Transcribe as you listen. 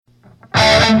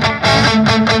Hello,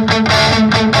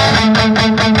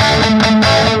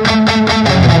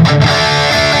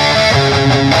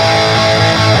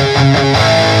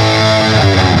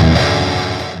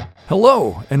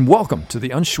 and welcome to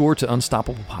the Unsure to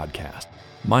Unstoppable podcast.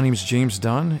 My name is James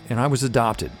Dunn, and I was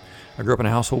adopted. I grew up in a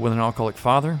household with an alcoholic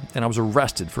father, and I was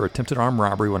arrested for attempted armed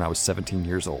robbery when I was 17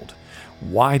 years old.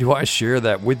 Why do I share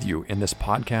that with you in this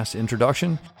podcast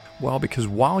introduction? Well, because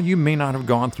while you may not have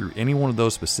gone through any one of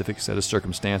those specific set of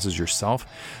circumstances yourself,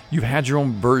 you've had your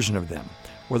own version of them,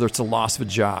 whether it's a loss of a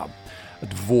job, a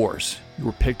divorce, you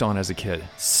were picked on as a kid.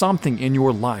 Something in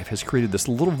your life has created this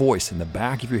little voice in the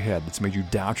back of your head that's made you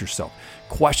doubt yourself,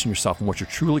 question yourself and what you're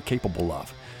truly capable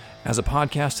of. As a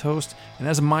podcast host and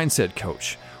as a mindset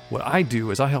coach, what I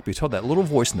do is I help you tell that little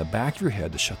voice in the back of your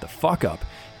head to shut the fuck up,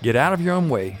 get out of your own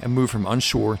way, and move from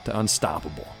unsure to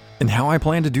unstoppable. And how I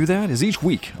plan to do that is each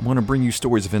week I'm going to bring you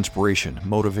stories of inspiration,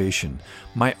 motivation,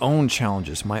 my own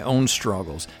challenges, my own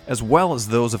struggles, as well as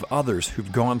those of others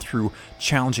who've gone through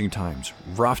challenging times,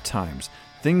 rough times,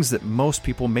 things that most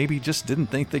people maybe just didn't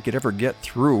think they could ever get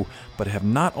through, but have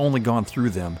not only gone through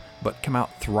them, but come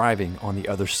out thriving on the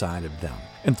other side of them.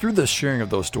 And through the sharing of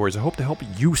those stories, I hope to help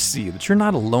you see that you're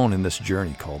not alone in this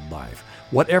journey called life.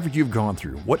 Whatever you've gone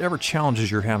through, whatever challenges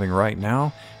you're having right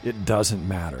now, it doesn't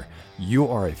matter. You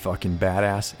are a fucking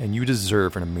badass and you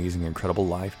deserve an amazing, incredible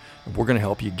life, and we're going to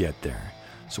help you get there.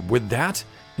 So with that,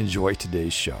 enjoy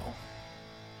today's show.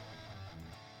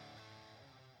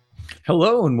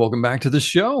 Hello and welcome back to the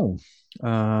show.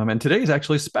 And today is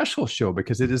actually a special show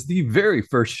because it is the very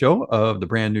first show of the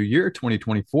brand new year,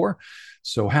 2024.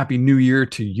 So happy new year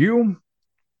to you.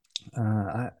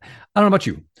 I don't know about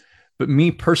you, but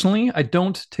me personally, I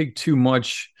don't take too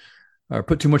much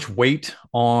put too much weight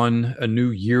on a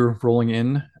new year rolling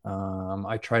in.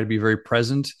 I try to be very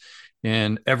present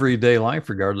in everyday life,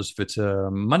 regardless if it's a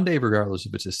Monday, regardless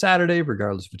if it's a Saturday,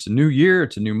 regardless if it's a new year,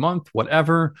 it's a new month,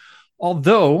 whatever.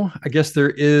 Although I guess there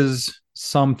is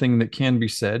something that can be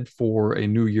said for a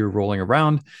new year rolling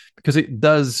around because it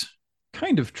does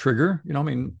kind of trigger,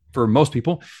 for most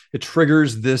people, it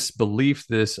triggers this belief,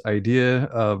 this idea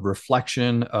of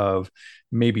reflection, of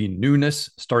maybe newness,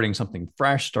 starting something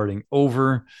fresh, starting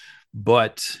over.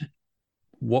 But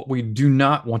what we do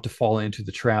not want to fall into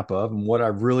the trap of, and what I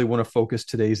really want to focus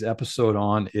today's episode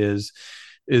on is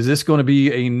this going to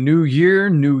be a new year,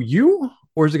 new you,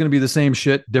 or is it going to be the same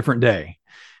shit, different day?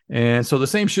 And so the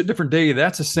same shit, different day,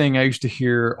 that's a saying I used to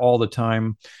hear all the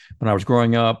time when I was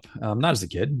growing up, not as a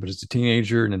kid, but as a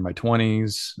teenager and in my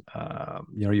 20s.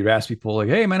 You'd ask people like,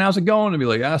 hey, man, how's it going? And be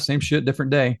like, same shit,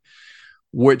 different day,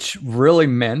 which really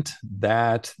meant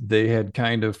that they had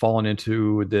kind of fallen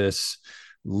into this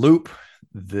loop,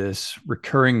 this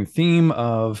recurring theme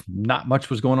of not much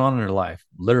was going on in their life.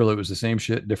 Literally, it was the same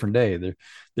shit, different day.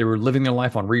 They were living their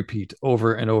life on repeat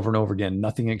over and over and over again,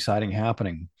 nothing exciting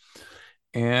happening.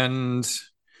 And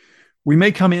we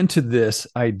may come into this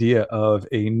idea of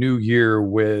a new year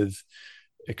with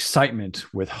excitement,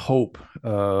 with hope,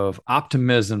 of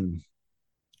optimism,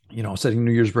 setting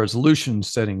New Year's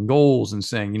resolutions, setting goals and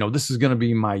saying, this is going to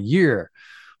be my year.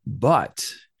 But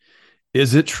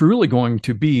is it truly going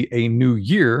to be a new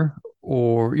year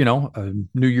or, a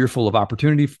new year full of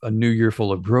opportunity, a new year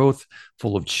full of growth,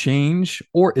 full of change?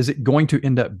 Or is it going to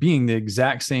end up being the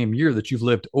exact same year that you've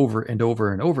lived over and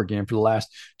over and over again for the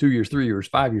last 2 years, 3 years,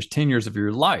 5 years, 10 years of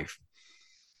your life?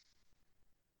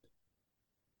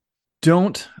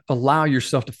 Don't allow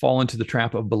yourself to fall into the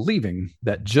trap of believing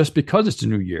that just because it's a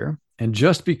new year and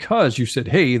just because you said,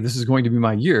 hey, this is going to be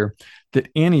my year, that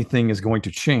anything is going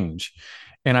to change.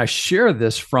 And I share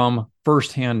this from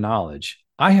firsthand knowledge.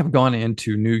 I have gone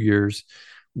into New Year's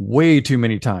way too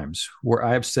many times where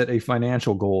I have set a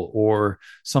financial goal or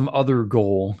some other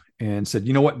goal and said,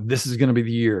 you know what, this is going to be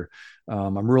the year.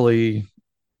 I'm really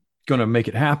going to make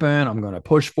it happen. I'm going to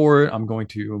push for it. I'm going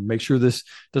to make sure this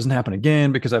doesn't happen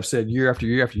again because I've said year after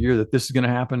year after year that this is going to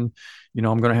happen. I'm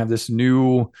going to have this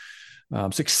new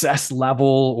success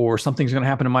level or something's going to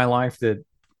happen in my life that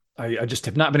I just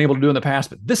have not been able to do in the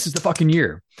past, but this is the fucking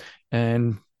year.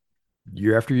 And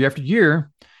year after year after year,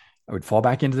 I would fall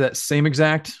back into that same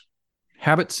exact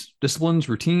habits, disciplines,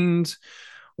 routines,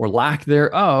 or lack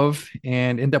thereof,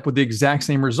 and end up with the exact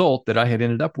same result that I had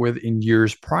ended up with in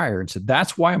years prior. And so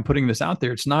that's why I'm putting this out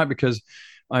there. It's not because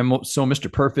I'm so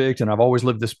Mr. Perfect and I've always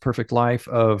lived this perfect life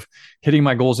of hitting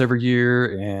my goals every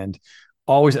year and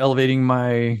always elevating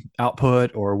my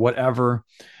output or whatever.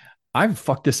 I've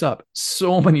fucked this up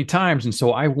so many times. And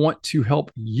so I want to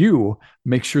help you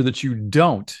make sure that you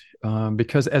don't,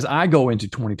 because as I go into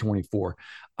 2024,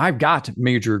 I've got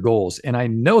major goals and I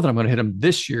know that I'm going to hit them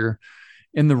this year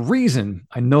And the reason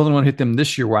I know that I'm going to hit them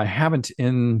this year where I haven't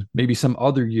in maybe some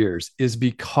other years is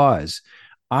because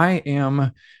I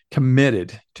am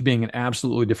committed to being an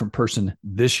absolutely different person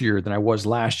this year than I was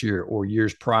last year or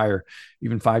years prior,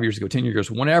 even 5 years ago, 10 years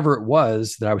ago, whenever it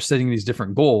was that I was setting these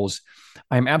different goals.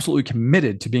 I am absolutely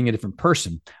committed to being a different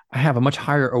person. I have a much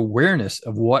higher awareness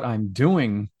of what I'm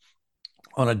doing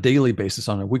on a daily basis,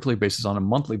 on a weekly basis, on a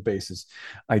monthly basis.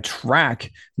 I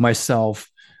track myself,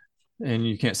 and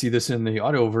you can't see this in the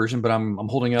audio version, but I'm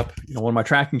holding up, one of my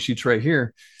tracking sheets right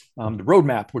here, the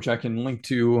roadmap, which I can link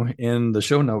to in the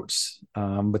show notes.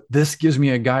 But this gives me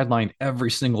a guideline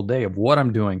every single day of what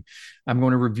I'm doing. I'm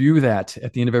going to review that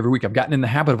at the end of every week. I've gotten in the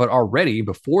habit of it already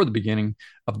before the beginning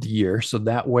of the year, so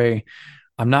that way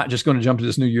I'm not just going to jump to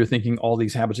this new year thinking all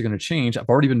these habits are going to change. I've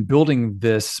already been building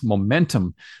this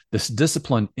momentum, this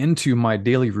discipline into my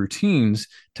daily routines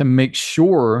to make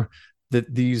sure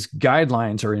that these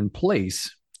guidelines are in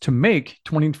place to make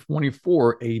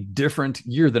 2024 a different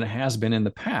year than it has been in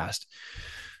the past.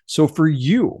 So for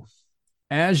you,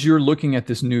 as you're looking at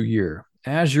this new year,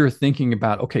 as you're thinking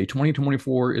about, okay,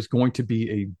 2024 is going to be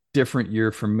a different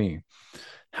year for me,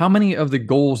 how many of the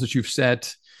goals that you've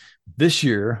set this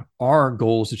year are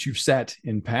goals that you've set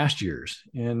in past years?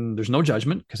 And there's no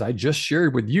judgment, because I just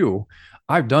shared with you,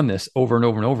 I've done this over and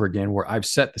over and over again where I've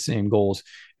set the same goals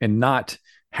and not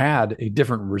had a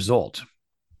different result.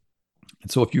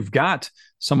 And so if you've got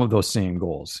some of those same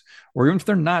goals, or even if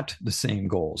they're not the same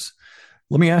goals,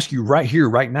 let me ask you right here,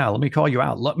 right now, let me call you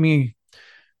out. Let me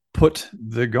put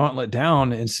the gauntlet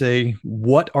down and say,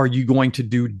 what are you going to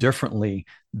do differently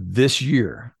this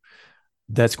year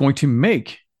that's going to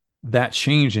make that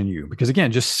change in you? Because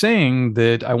again, just saying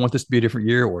that I want this to be a different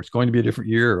year, or it's going to be a different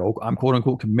year, or I'm quote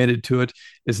unquote committed to it,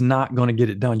 is not going to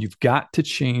get it done. You've got to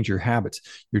change your habits,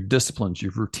 your disciplines,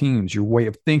 your routines, your way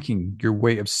of thinking, your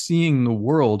way of seeing the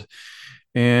world,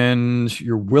 and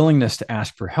your willingness to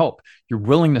ask for help, your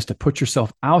willingness to put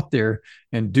yourself out there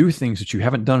and do things that you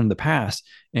haven't done in the past,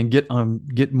 and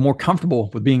get more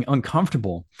comfortable with being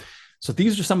uncomfortable. So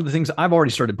these are some of the things I've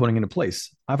already started putting into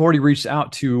place. I've already reached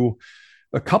out to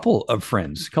a couple of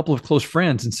friends, a couple of close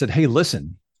friends, and said, hey,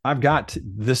 listen, I've got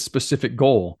this specific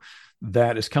goal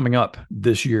that is coming up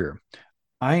this year.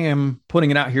 I am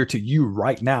putting it out here to you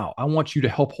right now. I want you to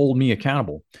help hold me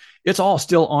accountable. It's all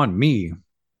still on me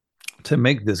to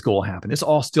make this goal happen. It's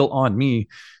all still on me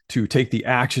to take the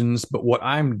actions. But what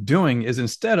I'm doing is,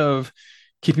 instead of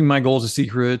keeping my goals a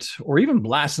secret or even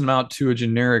blasting them out to a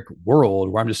generic world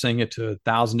where I'm just saying it to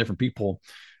 1,000 different people,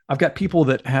 I've got people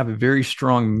that have a very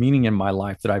strong meaning in my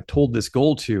life that I've told this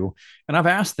goal to. And I've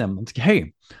asked them,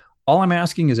 hey, all I'm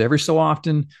asking is every so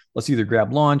often, let's either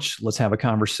grab lunch, let's have a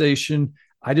conversation.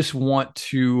 I just want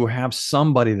to have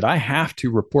somebody that I have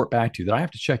to report back to, that I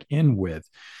have to check in with,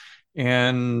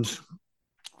 and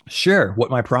share what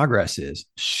my progress is,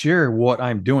 share what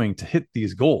I'm doing to hit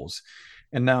these goals.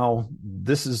 And now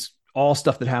this is all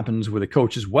stuff that happens with a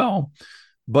coach as well.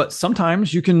 But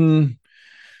sometimes you can,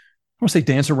 I won't say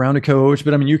dance around a coach,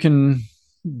 but I mean, you can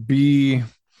be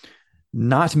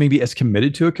not maybe as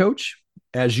committed to a coach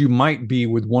as you might be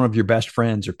with one of your best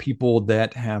friends or people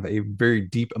that have a very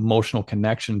deep emotional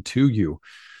connection to you.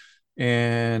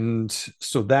 And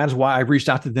so that's why I reached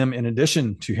out to them. In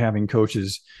addition to having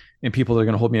coaches and people that are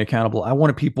going to hold me accountable, I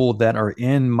wanted people that are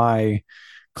in my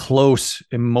close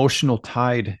emotional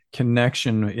tied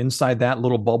connection inside that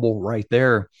little bubble right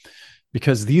there,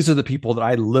 because these are the people that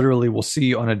I literally will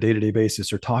see on a day-to-day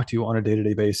basis, or talk to on a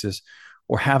day-to-day basis,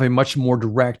 or have a much more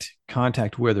direct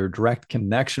contact with, or direct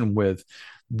connection with,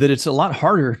 that it's a lot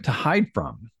harder to hide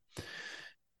from.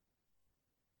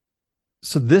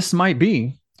 So this might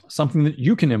be something that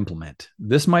you can implement.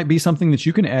 This might be something that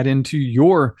you can add into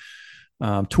your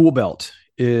tool belt,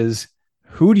 is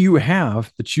who do you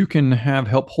have that you can have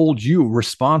help hold you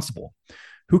responsible?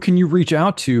 Who can you reach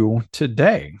out to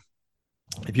today?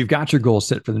 If you've got your goals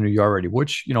set for the new year already,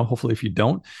 which, hopefully if you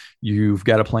don't, you've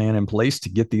got a plan in place to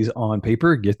get these on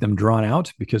paper, get them drawn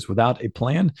out, because without a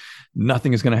plan,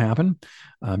 nothing is going to happen.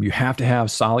 You have to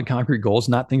have solid concrete goals,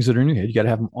 not things that are in your head. You got to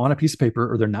have them on a piece of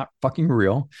paper or they're not fucking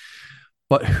real.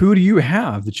 But who do you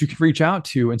have that you can reach out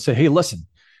to and say, hey, listen,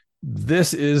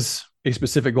 this is a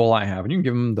specific goal I have? And you can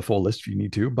give them the full list if you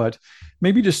need to, but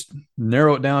maybe just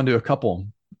narrow it down to a couple.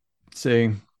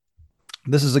 Say,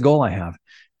 this is a goal I have.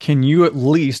 Can you at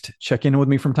least check in with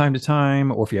me from time to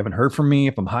time? Or if you haven't heard from me,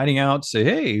 if I'm hiding out, say,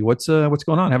 hey, what's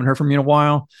going on? I haven't heard from you in a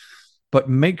while. But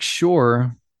make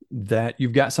sure that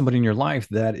you've got somebody in your life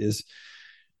that is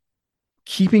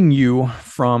keeping you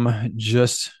from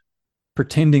just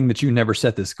pretending that you never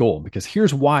set this goal. Because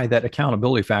here's why that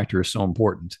accountability factor is so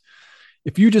important.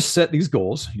 If you just set these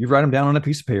goals, you write them down on a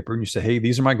piece of paper and you say, hey,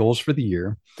 these are my goals for the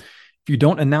year. If you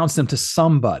don't announce them to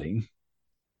somebody,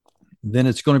 then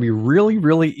it's going to be really,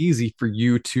 really easy for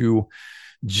you to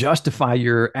justify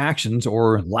your actions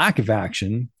or lack of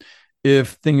action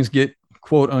if things get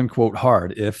quote unquote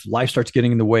hard. If life starts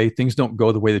getting in the way, things don't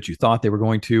go the way that you thought they were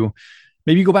going to.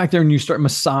 Maybe you go back there and you start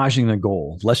massaging the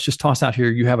goal. Let's just toss out here.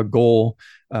 You have a goal.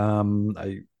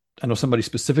 I know somebody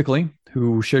specifically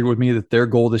who shared with me that their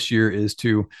goal this year is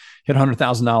to hit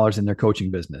 $100,000 in their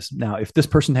coaching business. Now, if this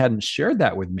person hadn't shared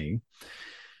that with me,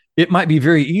 it might be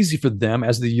very easy for them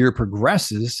as the year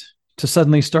progresses to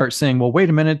suddenly start saying, well, wait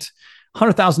a minute,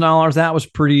 $100,000, that was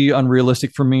pretty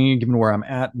unrealistic for me, given where I'm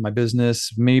at in my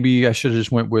business. Maybe I should have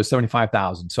just went with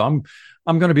 75,000. So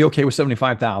I'm going to be okay with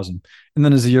 75,000. And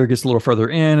then as the year gets a little further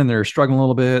in and they're struggling a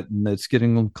little bit and it's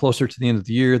getting closer to the end of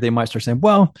the year, they might start saying,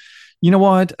 well, you know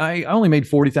what? I only made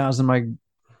 40,000 in my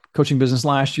coaching business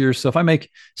last year. So if I make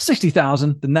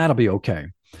 60,000, then that'll be okay.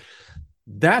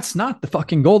 That's not the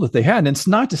fucking goal that they had. And it's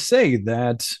not to say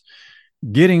that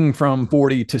getting from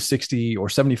 40 to 60 or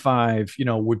 75,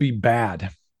 would be bad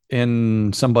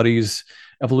in somebody's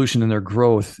evolution and their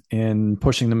growth in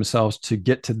pushing themselves to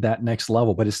get to that next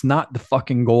level. But it's not the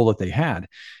fucking goal that they had. And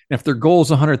if their goal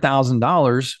is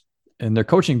 $100,000 in their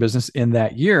coaching business in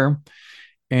that year,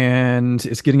 and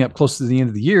it's getting up close to the end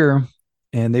of the year,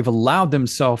 and they've allowed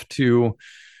themselves to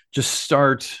just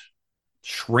start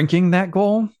shrinking that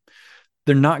goal,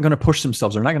 they're not going to push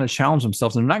themselves. They're not going to challenge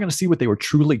themselves. They're not going to see what they were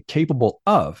truly capable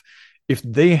of. If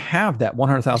they have that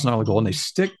 $100,000 goal and they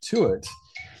stick to it,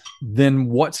 then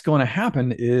what's going to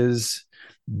happen is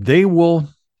they will,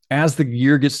 as the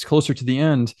year gets closer to the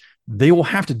end, they will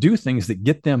have to do things that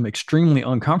get them extremely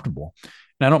uncomfortable.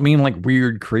 And I don't mean like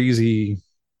weird, crazy,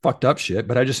 fucked up shit,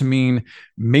 but I just mean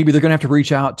maybe they're going to have to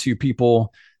reach out to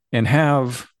people and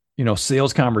have,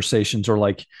 sales conversations, or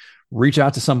like reach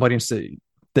out to somebody and say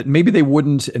that maybe they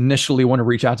wouldn't initially want to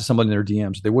reach out to somebody in their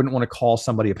DMs. They wouldn't want to call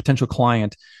somebody, a potential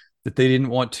client, that they didn't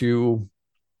want to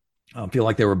feel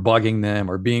like they were bugging them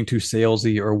or being too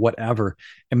salesy or whatever.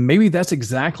 And maybe that's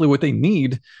exactly what they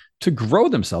need to grow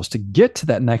themselves, to get to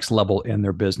that next level in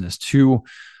their business, to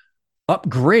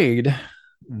upgrade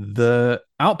the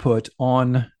output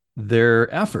on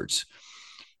their efforts.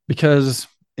 Because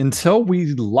until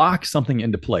we lock something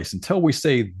into place, until we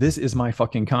say, this is my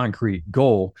fucking concrete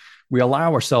goal, we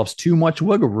allow ourselves too much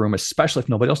wiggle room, especially if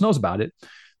nobody else knows about it.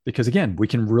 Because again, we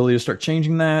can really start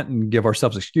changing that and give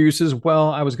ourselves excuses.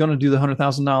 Well, I was going to do the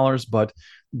 $100,000, but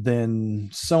then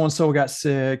so-and-so got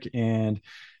sick, and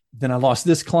then I lost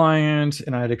this client,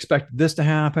 and I'd expected this to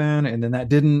happen, and then that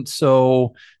didn't.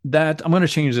 So that I'm going to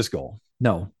change this goal.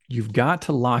 No, you've got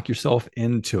to lock yourself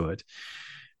into it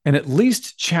and at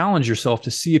least challenge yourself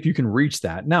to see if you can reach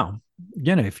that. Now,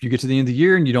 again, if you get to the end of the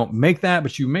year and you don't make that,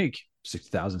 but you make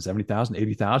 60,000, 70,000,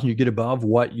 80,000, you get above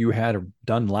what you had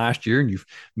done last year and you've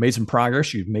made some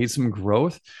progress, you've made some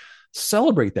growth,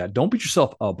 celebrate that. Don't beat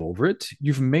yourself up over it.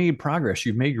 You've made progress,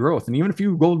 you've made growth. And even if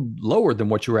you go lower than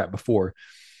what you were at before,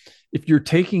 if you're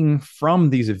taking from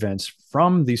these events,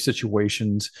 from these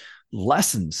situations,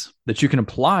 lessons that you can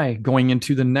apply going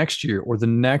into the next year or the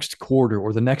next quarter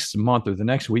or the next month or the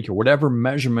next week or whatever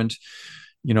measurement,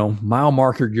 mile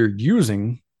marker you're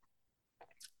using,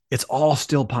 it's all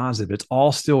still positive. It's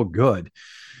all still good.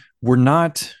 We're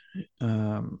not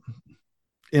in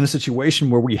a situation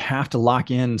where we have to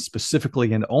lock in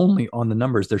specifically and only on the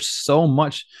numbers. There's so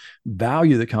much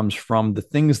value that comes from the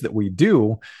things that we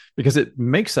do because it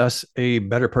makes us a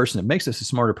better person. It makes us a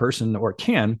smarter person, or it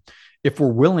can, if we're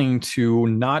willing to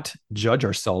not judge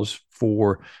ourselves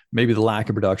for maybe the lack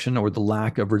of production or the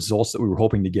lack of results that we were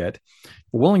hoping to get.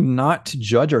 We're willing not to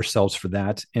judge ourselves for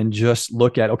that and just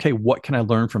look at, okay, what can I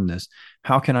learn from this?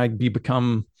 How can I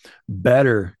become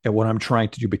better at what I'm trying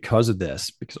to do because of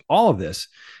this? Because all of this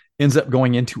ends up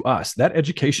going into us. That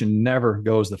education never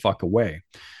goes the fuck away.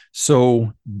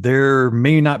 So there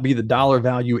may not be the dollar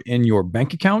value in your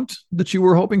bank account that you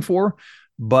were hoping for,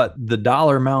 but the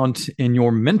dollar amount in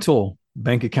your mental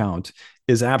bank account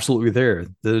is absolutely there.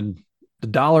 The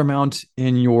dollar amount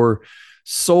in your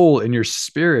soul, in your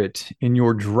spirit, in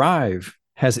your drive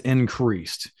has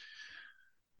increased.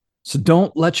 So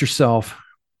don't let yourself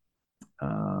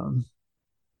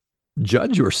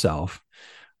judge yourself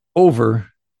over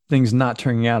things not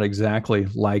turning out exactly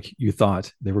like you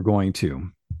thought they were going to.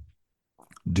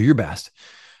 Do your best.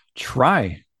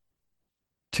 Try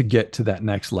to get to that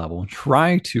next level.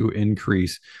 Try to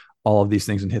increase all of these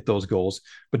things and hit those goals,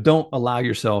 but don't allow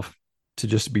yourself to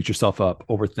just beat yourself up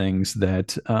over things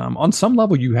that on some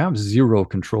level you have zero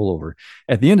control over.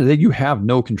 At the end of the day, you have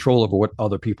no control over what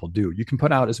other people do. You can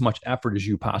put out as much effort as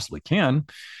you possibly can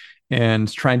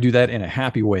and try and do that in a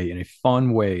happy way, in a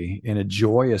fun way, in a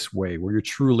joyous way where you're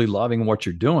truly loving what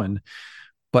you're doing.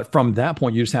 But from that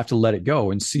point, you just have to let it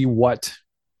go and see what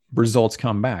results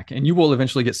come back. And you will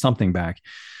eventually get something back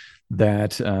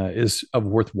that is of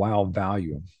worthwhile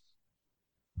value.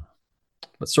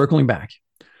 But circling back,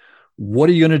 what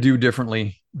are you going to do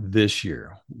differently this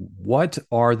year? What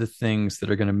are the things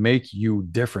that are going to make you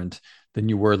different than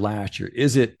you were last year?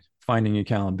 Is it finding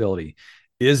accountability?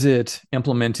 Is it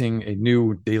implementing a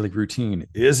new daily routine?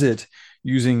 Is it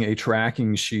using a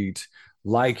tracking sheet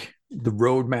like the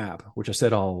roadmap, which I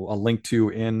said I'll link to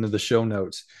in the show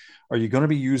notes? Are you going to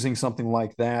be using something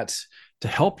like that to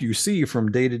help you see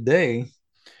from day to day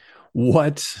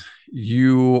what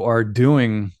you are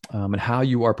doing and how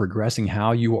you are progressing,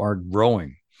 how you are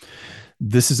growing?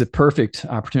 This is a perfect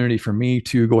opportunity for me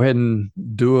to go ahead and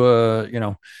do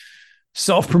a,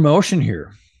 self-promotion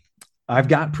here. I've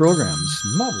got programs,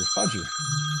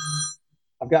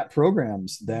 I've got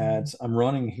programs that I'm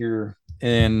running here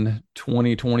in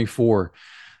 2024.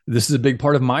 This is a big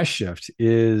part of my shift,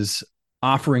 is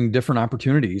offering different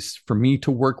opportunities for me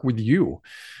to work with you.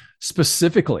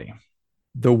 Specifically,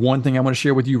 the one thing I want to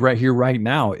share with you right here, right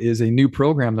now, is a new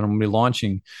program that I'm going to be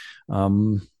launching.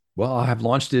 I have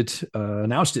launched it,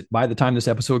 announced it by the time this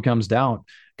episode comes out.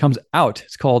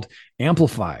 It's called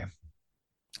Amplify.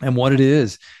 And what it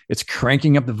is, it's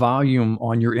cranking up the volume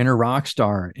on your inner rock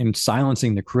star and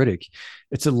silencing the critic.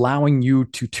 It's allowing you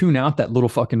to tune out that little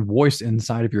fucking voice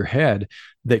inside of your head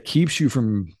that keeps you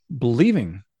from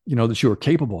believing, that you are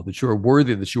capable, that you are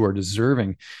worthy, that you are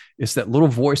deserving. It's that little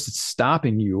voice that's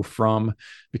stopping you from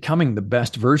becoming the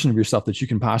best version of yourself that you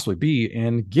can possibly be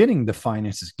and getting the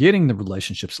finances, getting the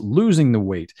relationships, losing the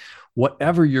weight.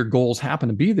 Whatever your goals happen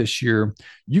to be this year,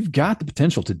 you've got the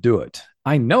potential to do it.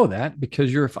 I know that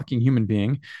because you're a fucking human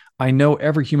being. I know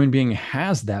every human being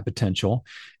has that potential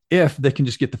if they can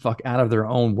just get the fuck out of their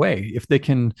own way. If they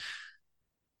can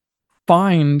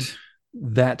find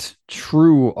that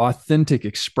true, authentic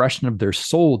expression of their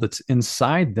soul that's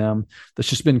inside them, that's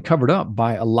just been covered up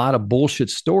by a lot of bullshit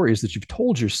stories that you've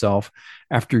told yourself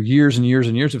after years and years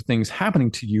and years of things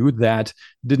happening to you that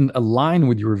didn't align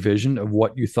with your vision of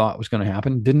what you thought was going to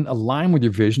happen, didn't align with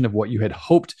your vision of what you had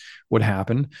hoped would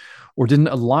happen, or didn't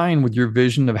align with your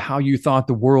vision of how you thought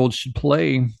the world should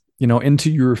play,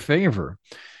 into your favor.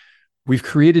 We've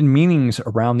created meanings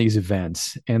around these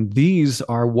events, and these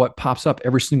are what pops up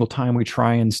every single time we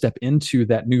try and step into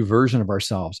that new version of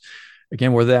ourselves.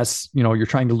 Again, whether that's, you're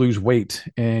trying to lose weight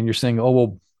and you're saying, oh,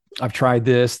 well, I've tried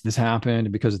this happened,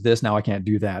 and because of this, now I can't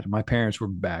do that. My parents were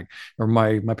big, or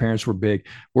my parents were big.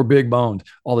 We're big boned,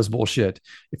 all this bullshit.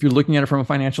 If you're looking at it from a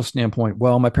financial standpoint,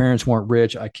 well, my parents weren't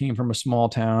rich. I came from a small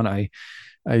town. I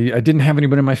didn't have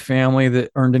anybody in my family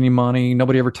that earned any money.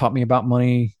 Nobody ever taught me about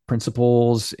money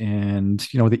principles and,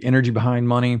 the energy behind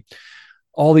money.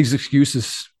 All these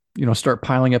excuses, start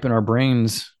piling up in our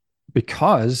brains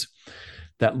because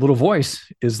that little voice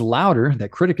is louder. That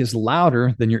critic is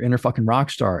louder than your inner fucking rock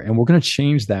star. And we're going to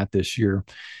change that this year.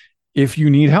 If you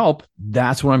need help,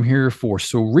 that's what I'm here for.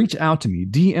 So reach out to me,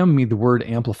 DM me the word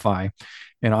amplify,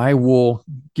 and I will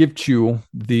give you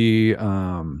the,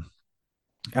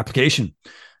 application,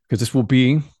 because this will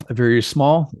be a very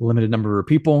small, limited number of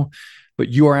people, but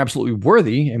you are absolutely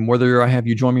worthy. And whether I have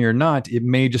you join me or not, it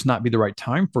may just not be the right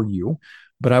time for you,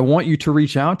 but I want you to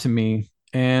reach out to me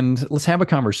and let's have a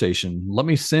conversation. Let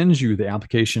me send you the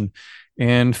application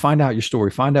and find out your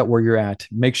story, find out where you're at,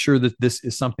 make sure that this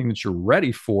is something that you're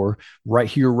ready for right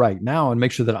here, right now, and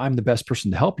make sure that I'm the best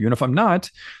person to help you. And if I'm not,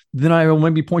 then I will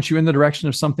maybe point you in the direction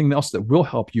of something else that will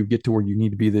help you get to where you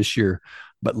need to be this year.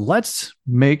 But let's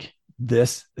make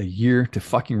this a year to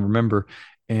fucking remember,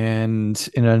 and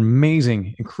in an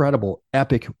amazing, incredible,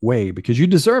 epic way, because you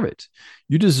deserve it.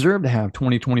 You deserve to have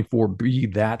 2024 be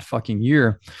that fucking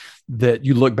year that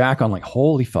you look back on like,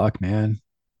 holy fuck, man,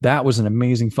 that was an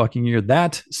amazing fucking year.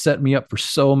 That set me up for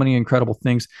so many incredible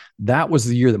things. That was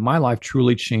the year that my life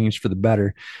truly changed for the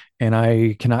better. And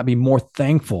I cannot be more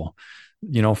thankful,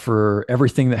 for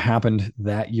everything that happened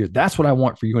that year. That's what I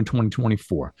want for you in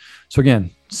 2024. So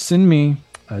again, send me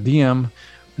a DM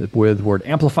with the word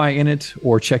amplify in it,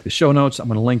 or check the show notes. I'm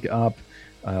going to link up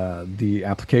the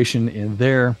application in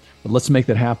there. But let's make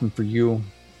that happen for you.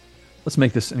 Let's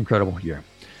make this an incredible year.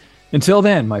 Until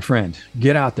then, my friend,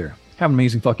 get out there. Have an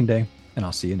amazing fucking day, and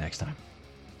I'll see you next time.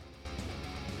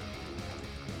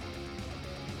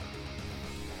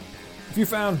 If you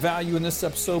found value in this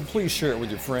episode, please share it with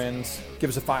your friends. Give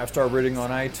us a 5-star rating on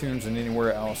iTunes and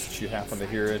anywhere else that you happen to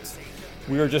hear it.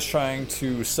 We are just trying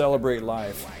to celebrate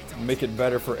life, make it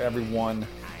better for everyone,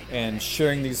 and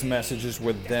sharing these messages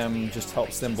with them just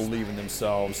helps them believe in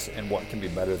themselves and what can be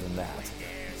better than that.